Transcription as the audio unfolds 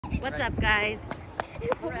What's up, guys?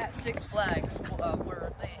 We're at Six Flags,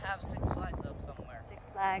 where they have Six Flags up somewhere.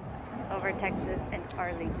 Six Flags over Texas and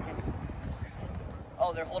Arlington.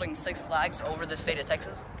 Oh, they're holding Six Flags over the state of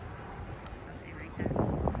Texas? Something like that.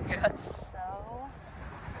 Yeah. So,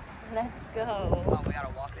 let's go. Oh, we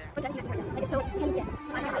gotta walk there?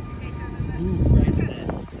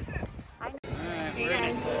 Hey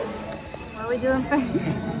guys, what are we doing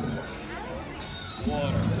first?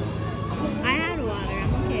 Water. I had water,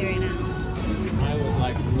 I'm okay right now. I would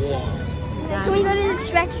like water. Can we go to the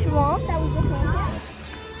stretch swamp that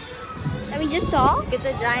we just saw? Look at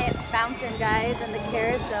the giant fountain, guys, and the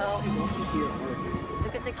carousel.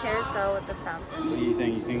 Look at the carousel with the fountain. What do you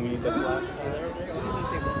think? You think we need the flash?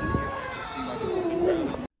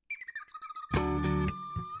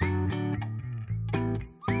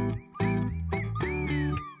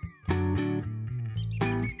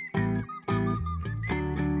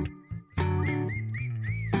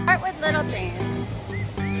 Start with little things.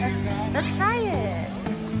 Let's try it.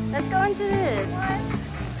 Let's go into this.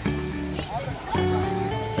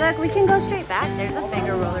 Look, we can go straight back. There's a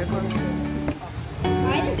bigger roller coaster.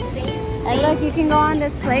 And look, you can go on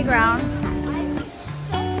this playground.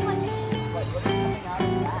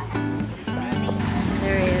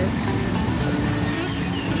 There he is.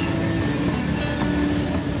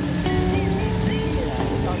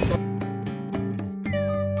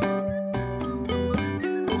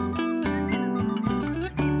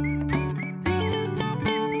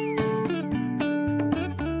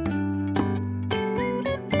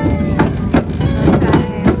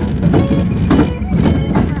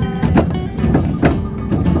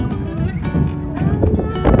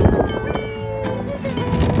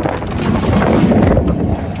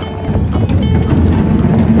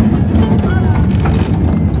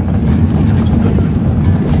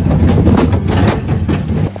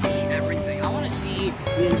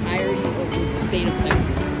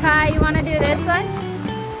 Kai, you want to do this one?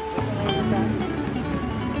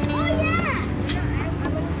 Oh yeah!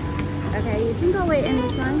 Okay, you can go wait in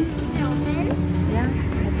this one. Yeah, I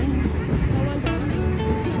think.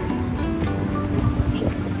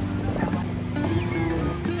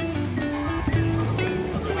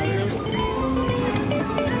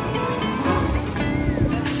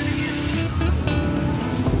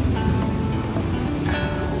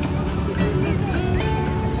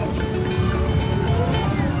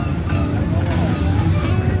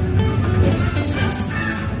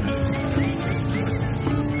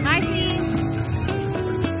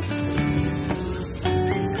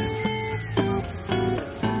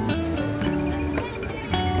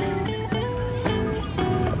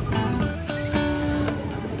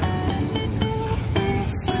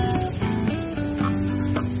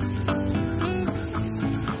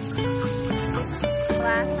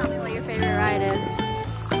 Tell me what your favorite ride is.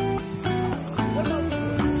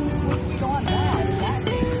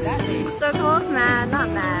 So Cole's mad, not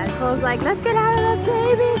mad. Cole's like, let's get out of the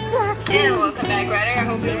baby section. And welcome back, Ryder. I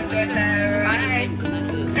hope you enjoyed the ride.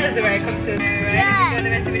 As the ride comes to an end, right? Enjoy the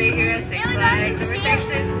rest of the day here at Six Flags over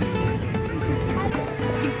Texas.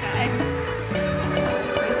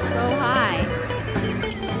 You're so high.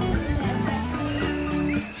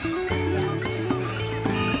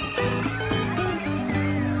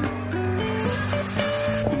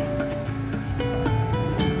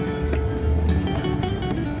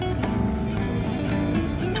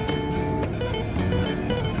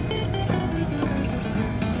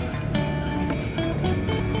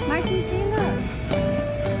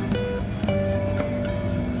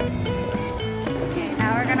 Okay, now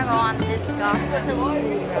we're gonna go on this gospel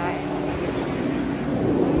ride.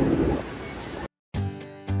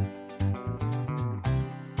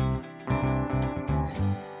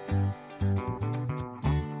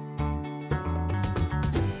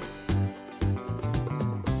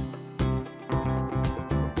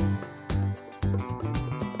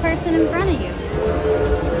 Person in front of you.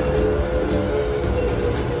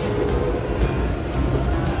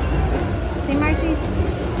 See, Marcy?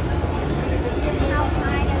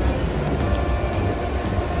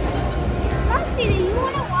 Marcy, do you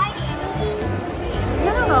want to ride anything? We're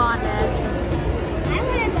gonna go on this. I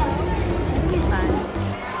want to go. It'll be fun.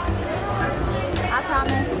 I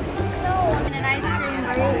promise. I'm in an ice cream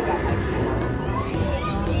break.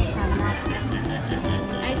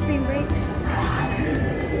 Ice cream break.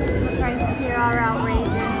 The prices here are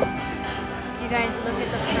outrageous. You guys look at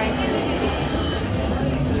the prices.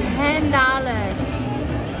 $10.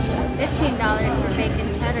 $15 for bacon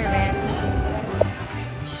cheddar, man.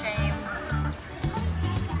 It's a shame.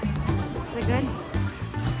 Is it good?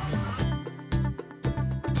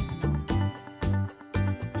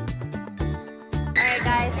 Alright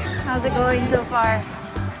guys, How's it going so far?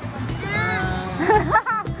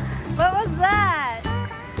 What was that?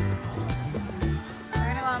 We're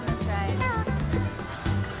gonna go on this ride.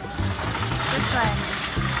 This one.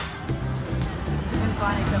 It's been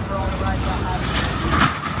fun except for all the rides I have.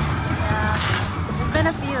 Yeah, there's been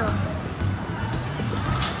a few.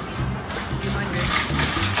 200.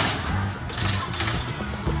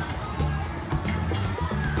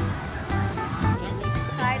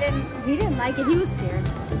 He didn't like it. He was scared.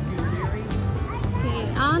 Okay,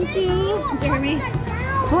 Auntie, Jeremy.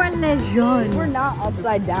 Pour les jaunes. We're not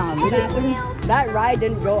upside down. That ride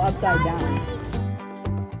didn't go upside down.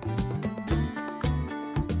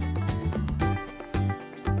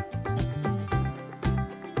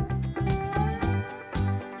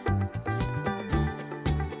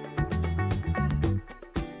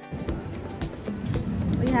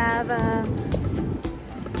 We have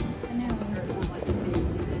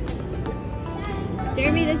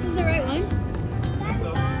Jeremy, this is the right one?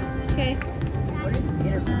 Okay.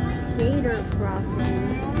 Gator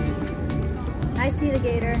crossing. I see the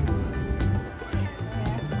gator.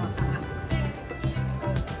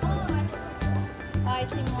 Oh, I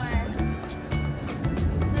see more.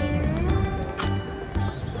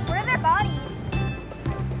 Where are their bodies?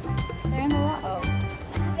 They're in the water. Oh.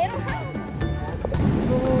 They don't have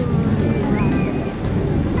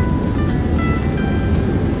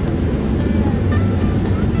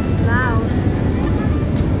It's loud.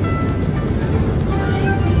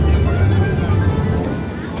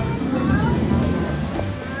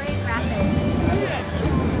 Great rapids.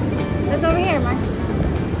 Look over here, Max.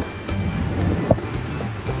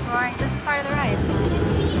 Alright, this is part of the ride.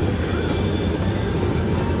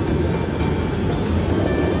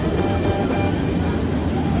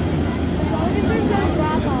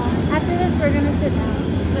 After this, we're gonna sit down.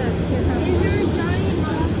 Look, here's our Is there a giant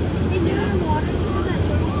is there a waterfall that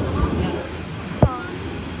jumps off?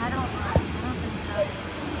 I don't think so.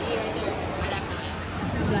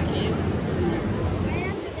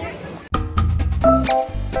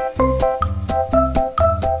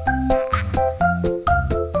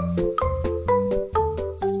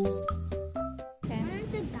 Okay. Where's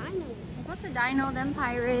the dino? What's a dino, then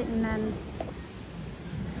pirate, and then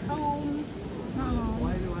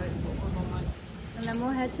and then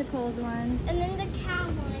we'll head to Cole's one. And then the cow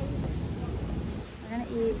one. We're gonna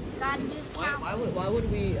eat. Gotta do the cow. Why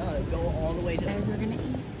would we go all the way to... Guys, we're gonna eat.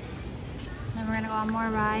 Then we're gonna go on more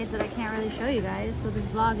rides that I can't really show you guys, so this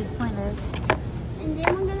vlog is pointless. And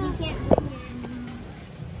then we're gonna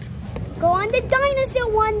go on the dinosaur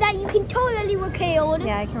one that you can totally record.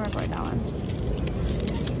 Yeah, I can record that one.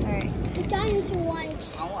 Alright. The dinosaur one.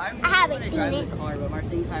 I haven't seen drive it. the car, but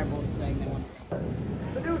Marcy and Kai are both saying they want.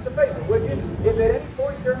 So do us a favor, would you? If at any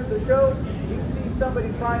point during the show you see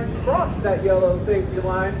somebody trying to cross that yellow safety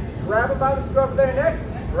line, grab them by the scruff of their neck,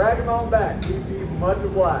 drag them on back. We'd be much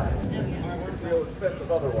obliged. Real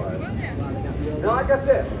expensive otherwise. Now, like I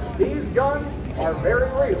said, these guns are very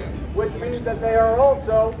real, which means that they are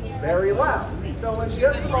also very loud. So in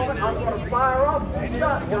just a moment, I'm going to fire off this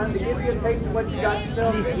shotgun to give you a taste of what you got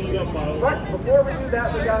yourself into. But before we do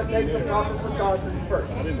that, we got to take the proper precautions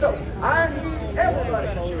first. So I need everybody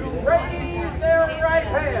to raise their right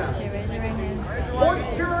hand. Okay, raise your right hand.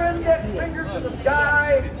 Point your index finger to the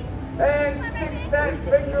sky and stick that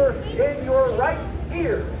finger in your right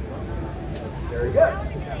ear. Very good.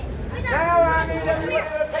 Now I need everybody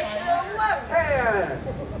to take your left hand.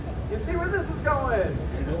 You see where this is going?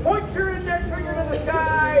 Point your index finger to the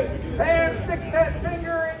sky and stick that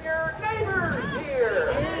finger in your neighbor's ear.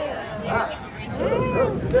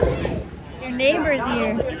 Your neighbor's ear.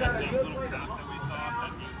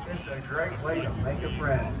 It's a great way to make a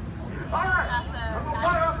friend. All right, I'm going to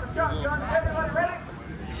fire off the shotgun. Everybody ready?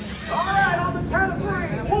 All right, on the count of 3.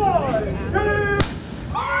 1, 2,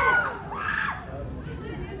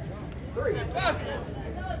 3.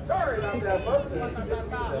 Sorry about that, folks.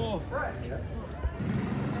 Right.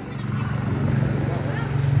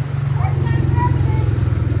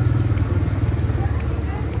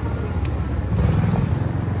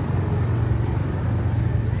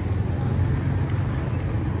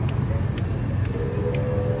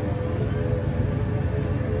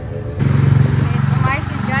 Okay, so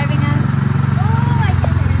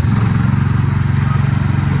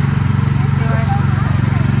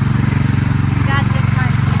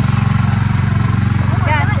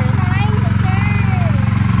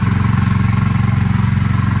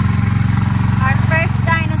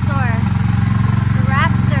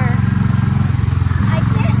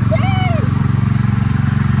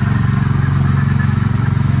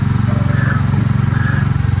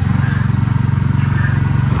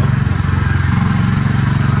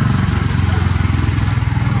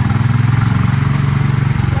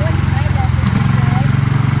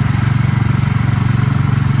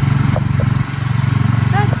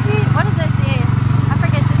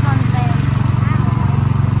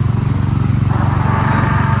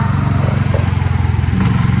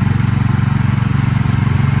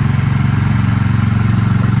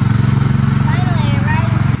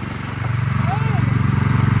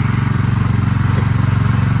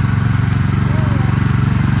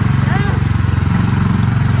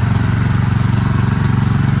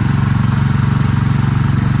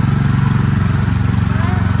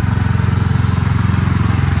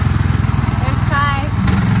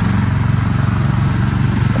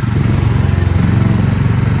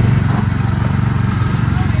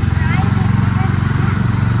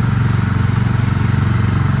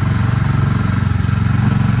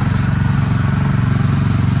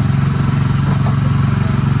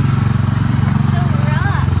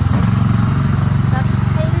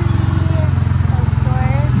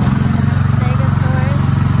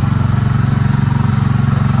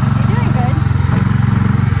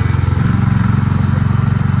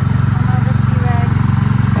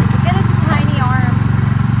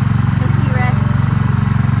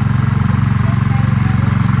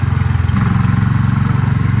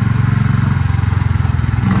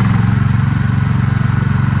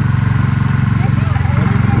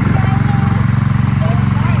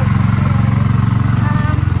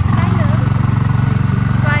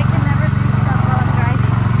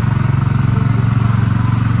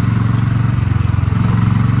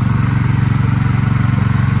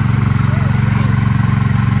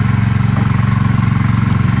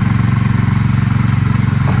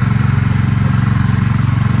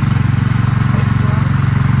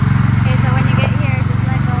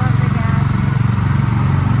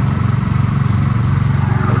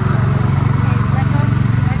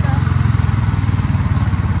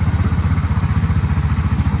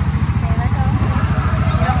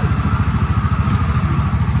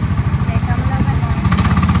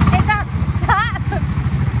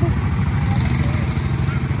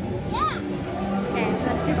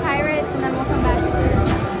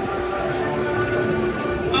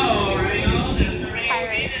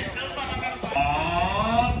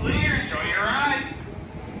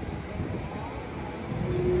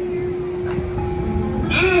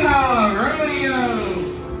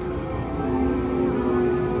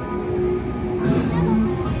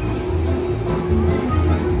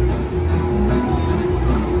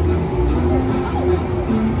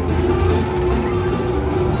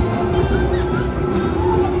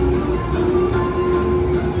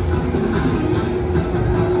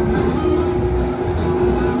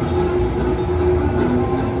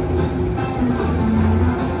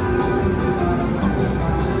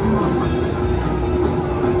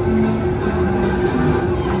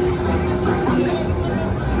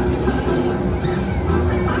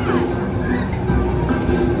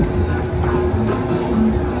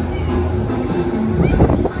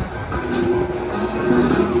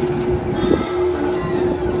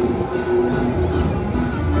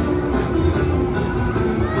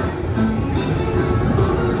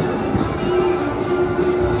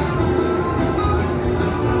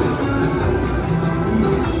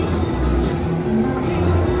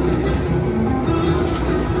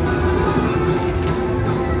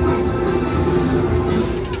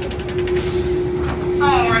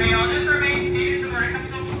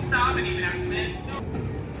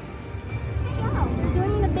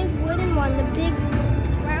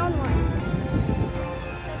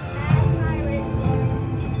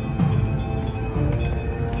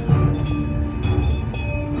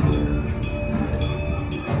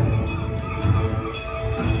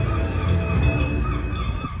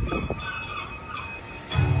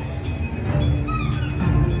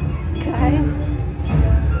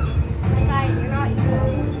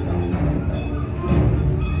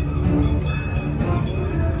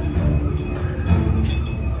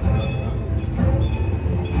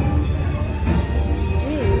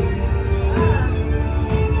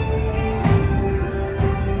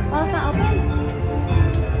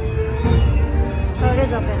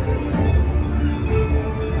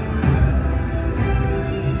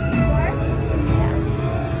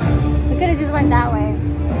have just went that way.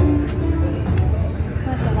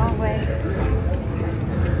 That's a long way.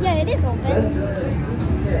 Yeah, it is open.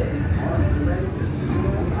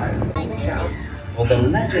 For the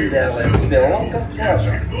legendary Spelunker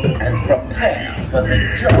treasure and prepare for the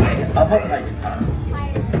joy of a lifetime.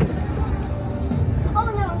 Oh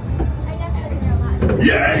no, I got stuck in a lot.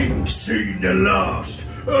 You ain't seen the last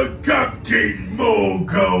of Captain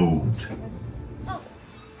Morgold. Oh,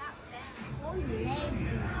 that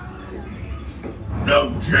No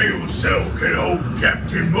jail cell can hold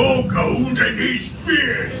Captain Morgold and his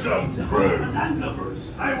fearsome crew.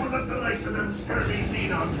 I will let the likes of them scurvy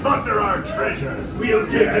Xenon plunder our treasure. We'll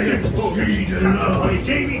take the next boat she's captured by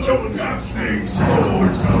Davy Jones and Snake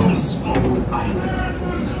Swords to Smoke Island.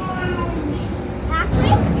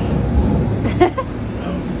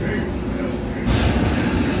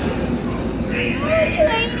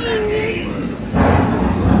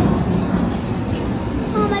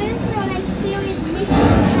 Mom, I just realized serious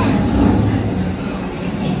mission.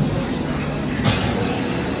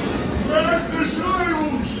 Back the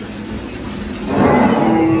sails!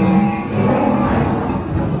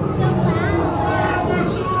 The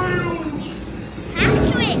sails!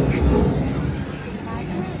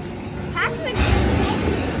 Patrick!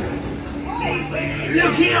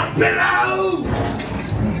 Look here, below!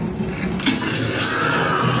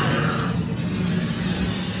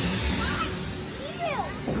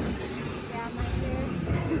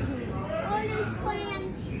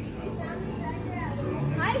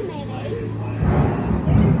 Hi, Mayday.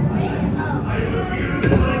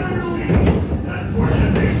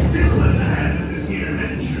 Unfortunately, still in the hand of this here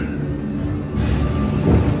adventure.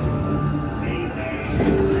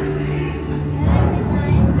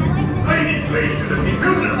 I'm in place in the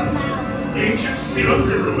bewilderment. Ancient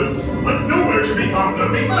Spelunker ruins, but nowhere to be found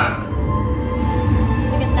on me map.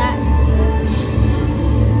 Look at that.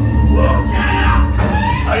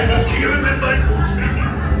 I have a feeling that my boots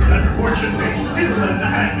makings. Unfortunately, still in the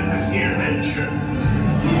hand of this here adventure.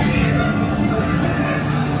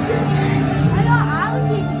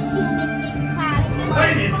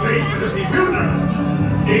 I'm in place in the bewilderment.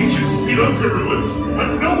 Ancient Spelunker ruins,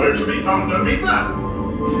 but nowhere to be found on me map.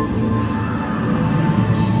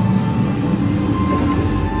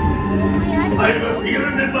 I have a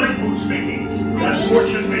feeling that my boots makings.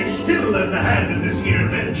 Unfortunately, still in the hand of this here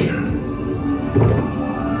adventure.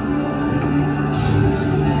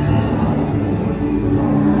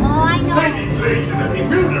 I'm in place in the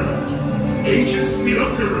bewilderment. Ancient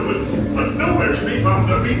Spelunker ruins, but nowhere to be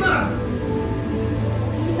found on me map.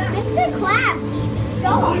 Mr. Clap,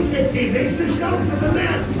 so 115 is the scout for the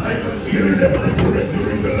man. I have a feeling that I'm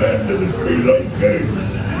entering the land of the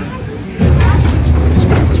Spelunker.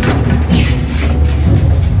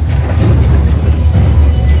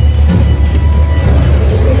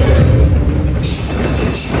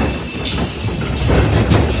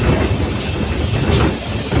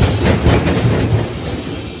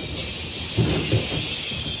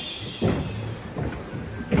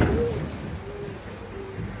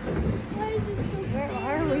 Where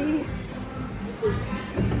are we?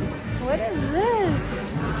 What is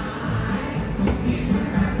this?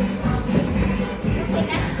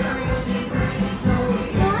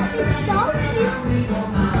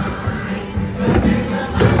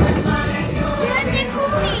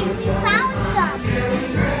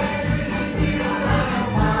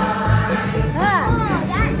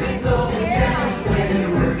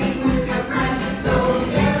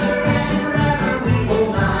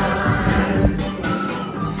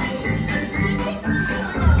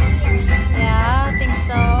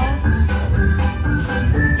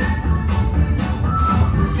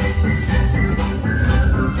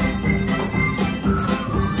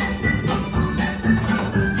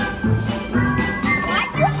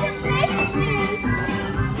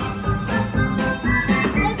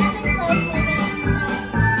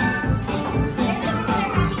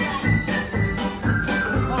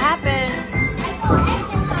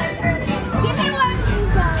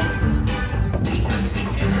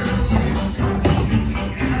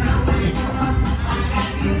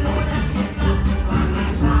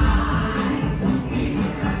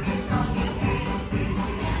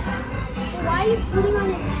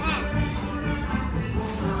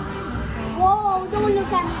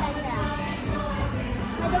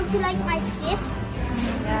 you like my ship?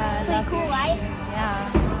 Yeah, Pretty cool, right?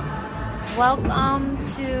 Yeah. Welcome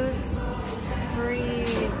to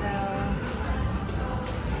Spreeville.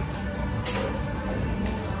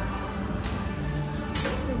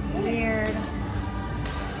 This is weird.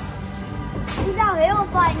 He's out here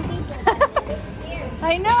fighting people. This is weird.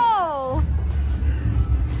 I know.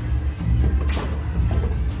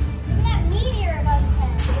 Isn't that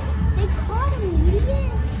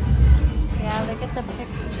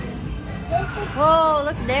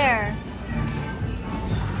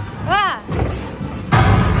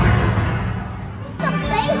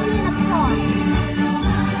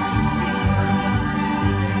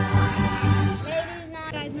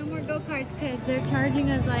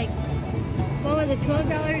was like, what was it,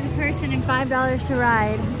 $12 a person and $5 to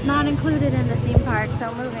ride. It's not included in the theme park,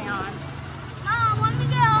 so moving on. Mom, when we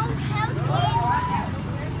get home healthy.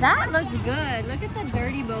 That looks good. Look at the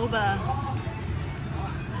dirty boba.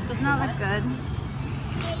 Does not look good.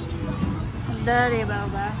 Dirty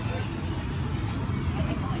boba.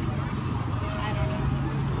 I don't know.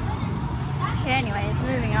 Anyways,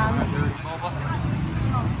 moving on.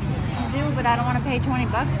 I do, but I don't want to pay 20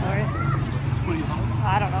 bucks for it. So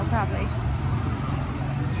I don't know, probably.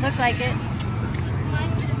 Look like it.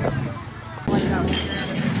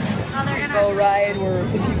 Oh, they're gonna Go ride where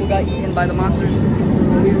the people got eaten by the monsters. Yeah,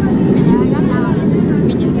 I got that one.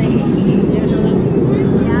 Minion thing. You ever show them?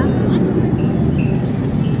 Yeah.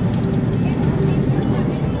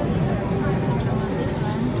 This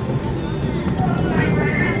one.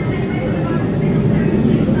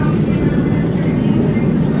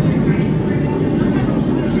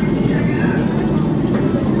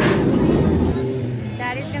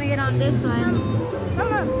 Daddy's gonna get on this one.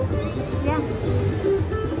 Come on. Yeah.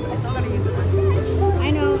 I still gotta use it.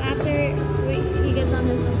 I know, after he gets on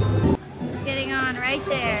this one. He's getting on right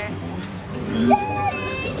there.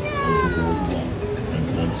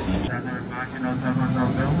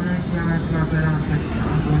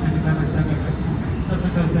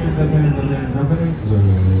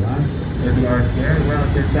 If you are scared, well,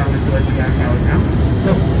 this sound is what you got out now.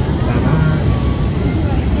 So, bye-bye.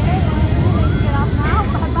 Get off now,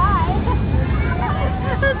 bye-bye.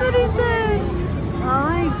 That's what he said. Oh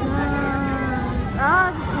my gosh.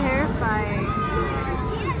 Oh, it's terrifying.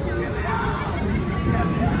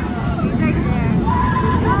 He's right there.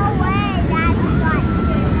 No way, that's what.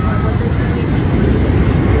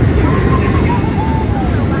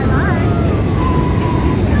 So bye-bye.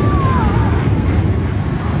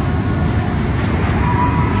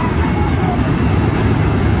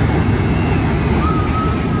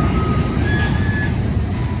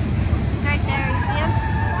 He's right there. You see him?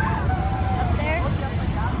 Up there?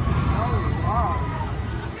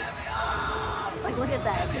 Like, look at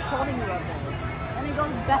that. She's holding you up there. And it goes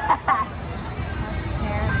back. That's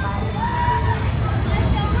terrifying.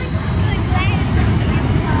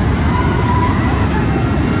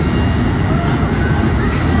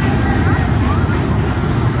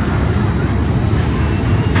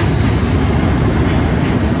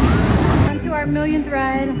 On to our millionth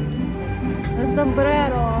ride. The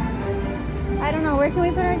sombrero. I don't know, where can we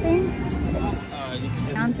put our things?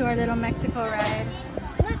 On to our little Mexico ride.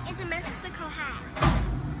 Look, it's a Mexico hat.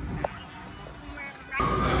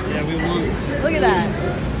 Yeah, we want. Look at that.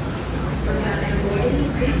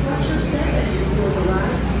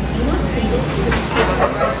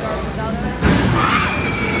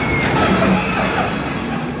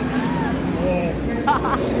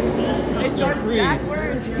 They started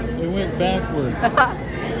backwards. We went backwards.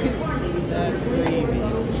 That's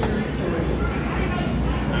crazy.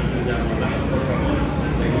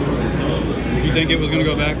 Did you think it was going to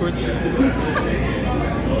go backwards?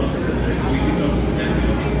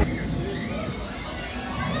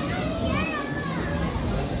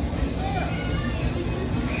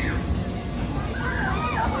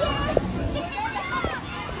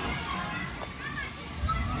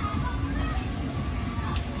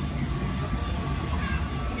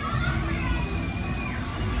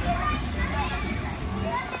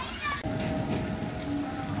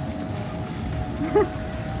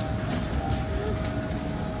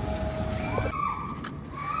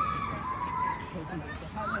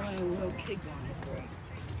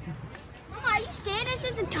 Mama, are you saying this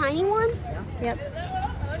is the tiny one? Yep.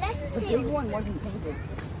 That's the The same. big one wasn't painted.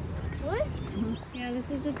 What? Yeah, this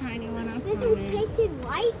is the tiny one. I This is promise. painted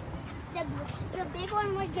white. The big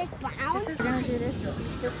one would get brown. This is gonna do this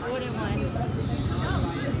wooden one.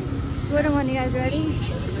 This wooden one, you guys ready?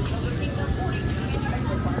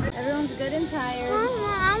 Everyone's good and tired.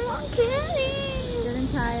 Mama, I'm kidding. Good and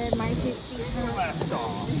tired. Marcy's feet hurt. Blast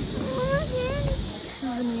off.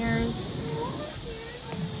 Souvenirs.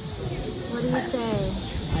 What do you say?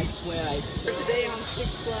 I swear I still. Today on Six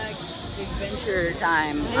Flags Adventure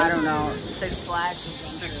Time. I don't know. Six Flags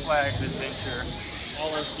Adventure. Six Flags Adventure. All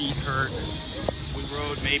our feet hurt. We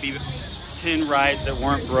rode maybe 10 rides that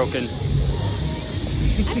weren't broken. I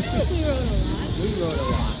feel like we rode a lot. We rode a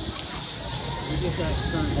lot. We just got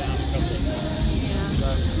turned down a couple of times.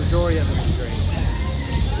 The majority of it was great.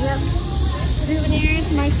 Yep. Souvenirs.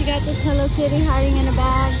 Marcy got this Hello Kitty hiding in a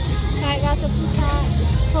bag. Pat got the peacock.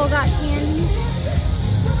 Cole got candy.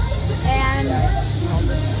 And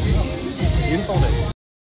You can hold it.